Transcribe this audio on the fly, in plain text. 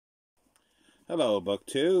Hello,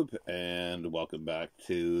 BookTube, and welcome back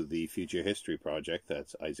to the Future History Project.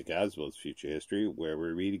 That's Isaac Asimov's Future History, where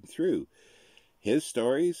we're reading through his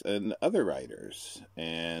stories and other writers.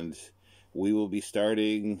 And we will be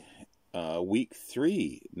starting week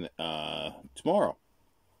 3 tomorrow.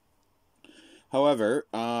 However,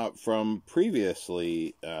 from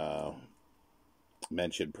previously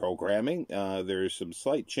mentioned programming, there's some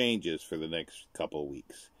slight changes for the next couple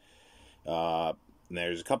weeks.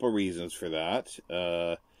 There's a couple reasons for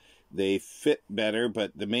that. They fit better,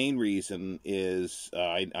 but the main reason is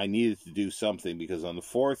I needed to do something because on the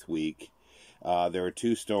 4th week, there were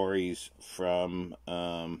 2 stories from...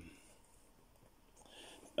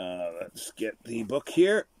 let's get the book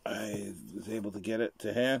here. I was able to get it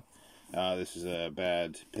to hand. This is a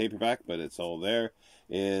bad paperback, but it's all there.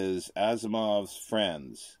 Is Asimov's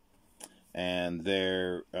Friends. And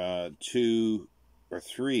they're 2 or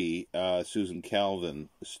 3 Susan Calvin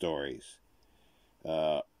stories,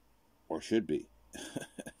 or should be.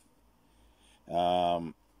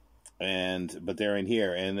 But they're in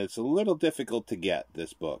here, and it's a little difficult to get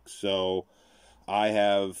this book, so I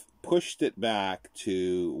have pushed it back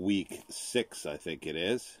to week 6, I think it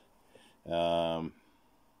is.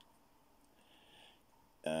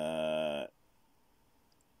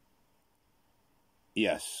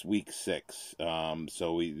 Yes, week 6.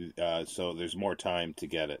 So there's more time to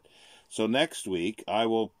get it. So next week I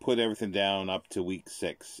will put everything down up to week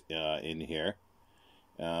 6 in here,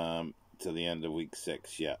 to the end of week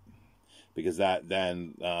 6. Yeah, because that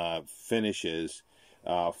then finishes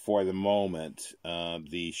for the moment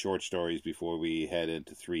the short stories before we head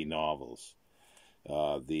into 3 novels,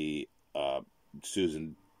 the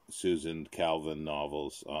Susan Calvin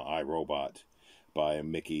novels, I, Robot, by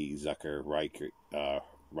Mickey Zucker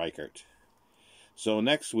Reichert. So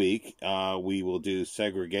next week we will do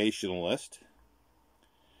Segregationist,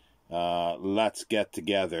 Let's Get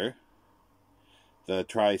Together, the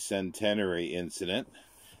Tercentenary Incident,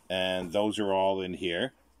 and those are all in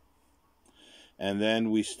here. And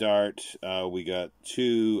then we start, we got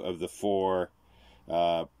 2 of the 4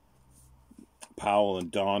 Powell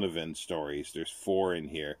and Donovan stories. There's 4 in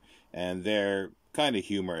here, and they're kind of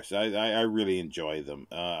humorous. I really enjoy them.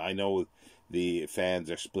 I know the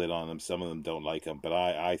fans are split on them. Some of them don't like them, but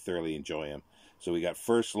I thoroughly enjoy them. So we got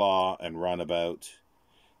First Law and Runabout,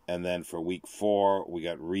 and then for week 4 we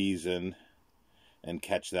got Reason and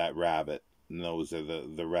Catch That Rabbit. And those are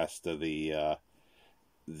the rest of the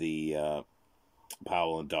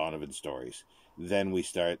Powell and Donovan stories. Then we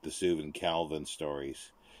start the Susan Calvin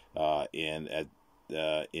stories in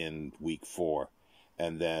week 4.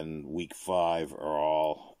 And then week 5 are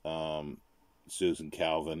all Susan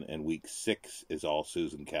Calvin, and week 6 is all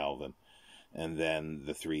Susan Calvin, and then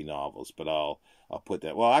the 3 novels. But I'll put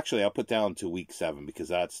that. Well, actually, I'll put down to week 7 because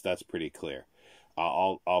that's pretty clear.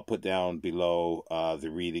 I'll put down below the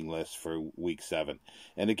reading list for week 7.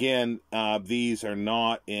 And again, these are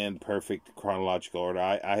not in perfect chronological order.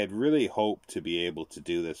 I had really hoped to be able to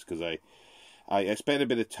do this because I spent a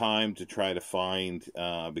bit of time to try to find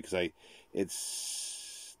because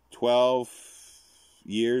it's 12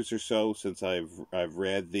 years or so since I've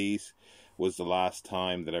read these. Was the last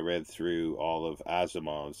time that I read through all of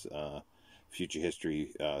Asimov's future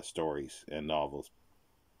history stories and novels.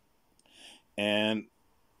 And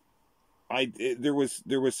there was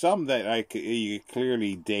some that you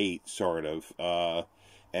clearly date, sort of,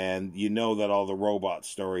 and you know that all the robot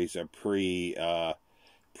stories are pre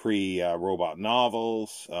robot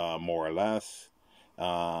novels, more or less,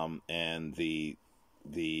 and the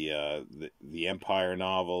Empire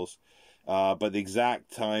novels, but the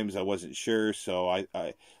exact times I wasn't sure, so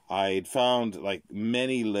I'd found like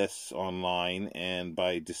many lists online, and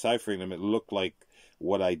by deciphering them, it looked like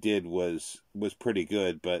what I did was pretty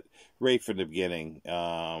good, but right from the beginning,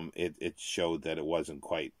 it showed that it wasn't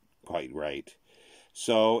quite right.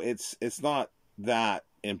 So it's not that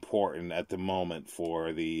important at the moment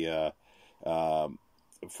for the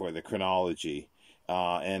chronology.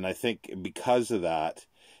 And I think because of that,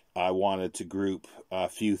 I wanted to group a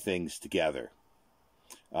few things together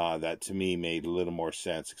that to me made a little more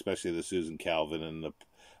sense, especially the Susan Calvin and the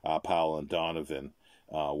Powell and Donovan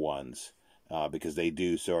ones, because they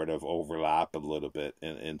do sort of overlap a little bit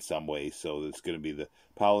in some ways. So it's going to be the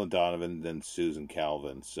Powell and Donovan, then Susan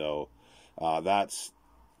Calvin. So that's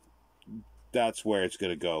where it's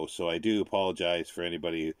going to go. So I do apologize for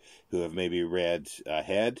anybody who have maybe read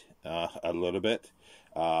ahead a little bit.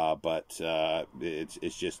 But it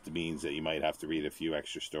just means that you might have to read a few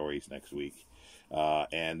extra stories next week.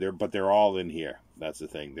 And they're all in here. That's the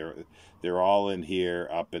thing. They're all in here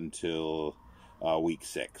up until week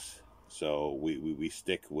 6. So we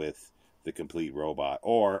stick with the complete robot,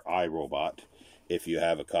 or iRobot. If you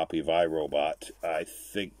have a copy of iRobot, I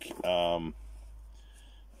think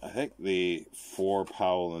the 4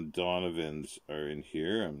 Powell and Donovans are in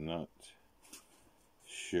here. I'm not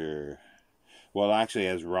sure. Well, it actually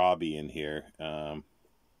has Robbie in here.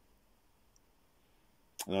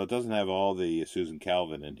 No, it doesn't have all the Susan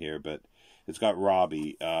Calvin in here, but it's got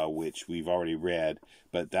Robbie, which we've already read.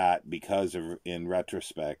 But that, because of, in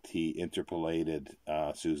retrospect, he interpolated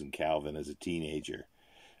Susan Calvin as a teenager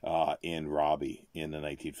in Robbie in the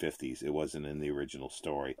 1950s. It wasn't in the original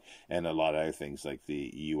story. And a lot of other things like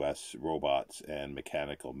the U.S. Robots and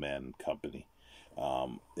Mechanical Men Company.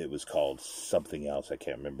 It was called something else. I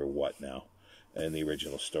can't remember what now in the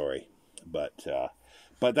original story. But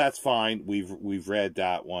that's fine. We've read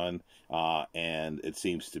that one, and it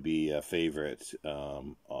seems to be a favorite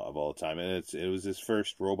of all time. And it was his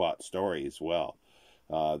first robot story as well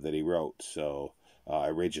that he wrote. So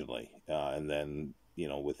originally, and then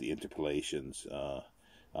with the interpolations in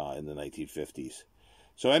the 1950s.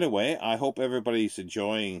 So anyway, I hope everybody's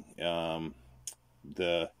enjoying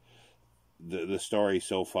the story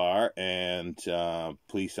so far, and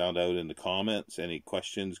please sound out in the comments any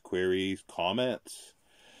questions, queries, comments.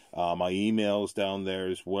 My email is down there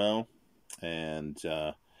as well, and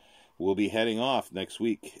we'll be heading off next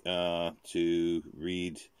week to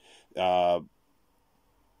read.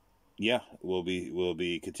 We'll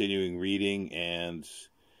be continuing reading, and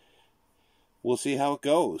we'll see how it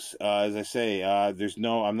goes. As I say,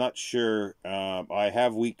 I'm not sure. I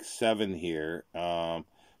have week 7 here,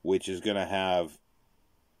 which is going to have,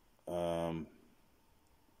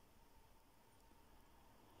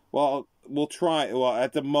 we'll try,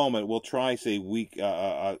 at the moment, we'll try, say,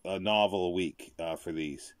 a novel a week for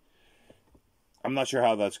these. I'm not sure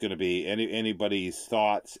how that's going to be. Anybody's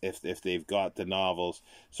thoughts if they've got the novels.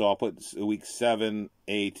 So I'll put week 7,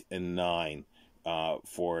 8, and 9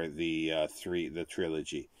 for the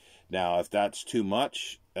trilogy. Now, if that's too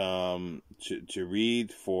much to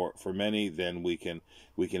read for many, then we can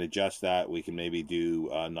adjust that. We can maybe do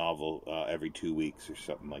a novel every 2 weeks or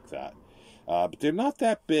something like that. But they're not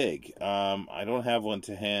that big. I don't have one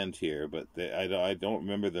to hand here, but I don't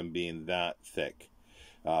remember them being that thick.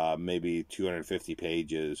 Maybe 250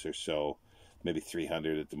 pages or so, maybe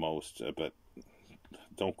 300 at the most, but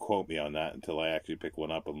don't quote me on that until I actually pick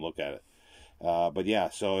one up and look at it. But yeah,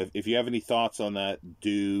 so if you have any thoughts on that,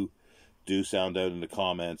 do sound out in the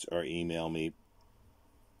comments or email me.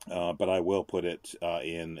 But I will put it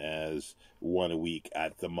in as one a week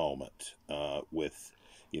at the moment, with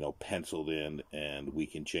penciled in, and we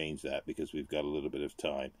can change that because we've got a little bit of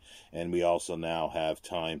time. And we also now have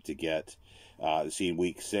time to get, in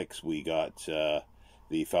week 6 we got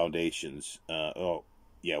the foundations.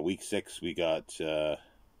 Week 6 we got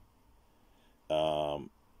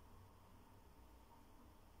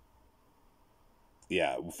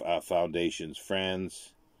Foundations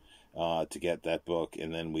Friends to get that book.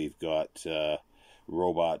 And then we've got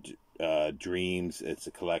Robot Dreams. It's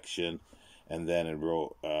a collection. And then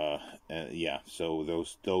so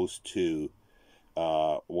those two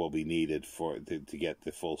will be needed to get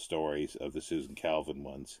the full stories of the Susan Calvin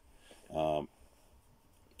ones.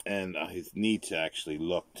 And I need to actually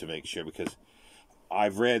look to make sure, because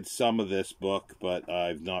I've read some of this book, but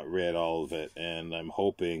I've not read all of it, and I'm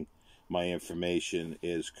hoping my information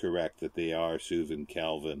is correct, that they are Susan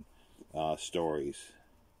Calvin stories.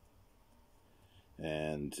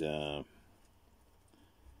 And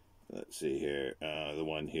let's see here, the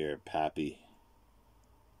one here, Pappy.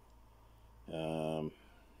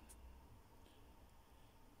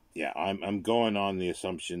 I'm going on the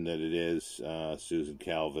assumption that it is Susan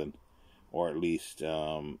Calvin, or at least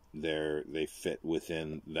they fit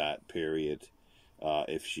within that period,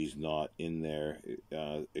 if she's not in there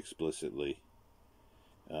explicitly.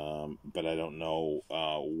 But I don't know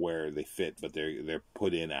where they fit, but they're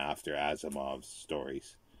put in after Asimov's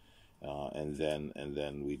stories. And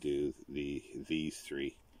then we do these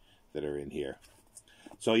 3 that are in here.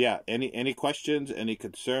 So yeah, any questions, any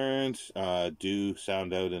concerns, do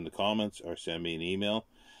sound out in the comments or send me an email,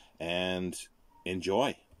 and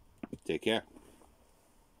enjoy. Take care.